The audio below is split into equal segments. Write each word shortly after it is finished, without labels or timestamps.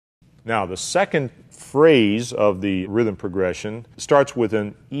Now, the second phrase of the rhythm progression starts with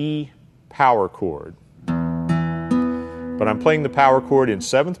an E power chord. But I'm playing the power chord in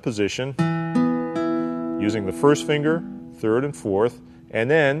 7th position, using the first finger, 3rd and 4th, and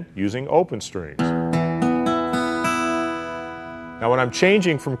then using open strings. Now, when I'm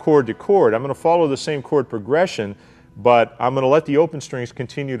changing from chord to chord, I'm going to follow the same chord progression, but I'm going to let the open strings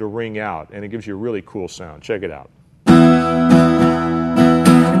continue to ring out, and it gives you a really cool sound. Check it out.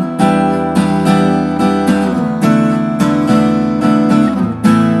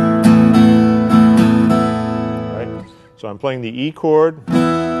 So I'm playing the E chord,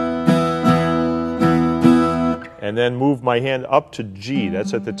 and then move my hand up to G.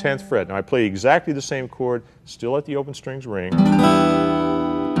 That's at the 10th fret. Now I play exactly the same chord, still let the open strings ring. When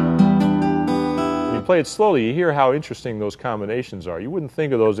you play it slowly, you hear how interesting those combinations are. You wouldn't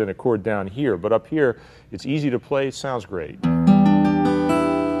think of those in a chord down here, but up here, it's easy to play, it sounds great.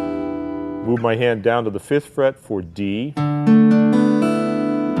 Move my hand down to the 5th fret for D.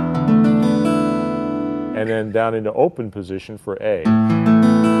 And then down into open position for A.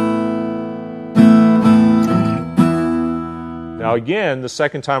 Now again, the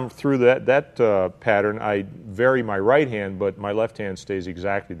second time through that pattern, I vary my right hand, but my left hand stays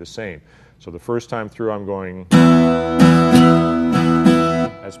exactly the same. So the first time through, I'm going,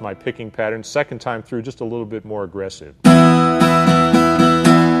 that's my picking pattern. Second time through, just a little bit more aggressive.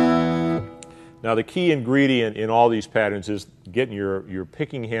 Now the key ingredient in all these patterns is getting your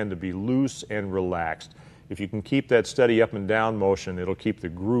picking hand to be loose and relaxed. If you can keep that steady up and down motion, it'll keep the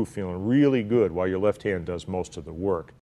groove feeling really good while your left hand does most of the work.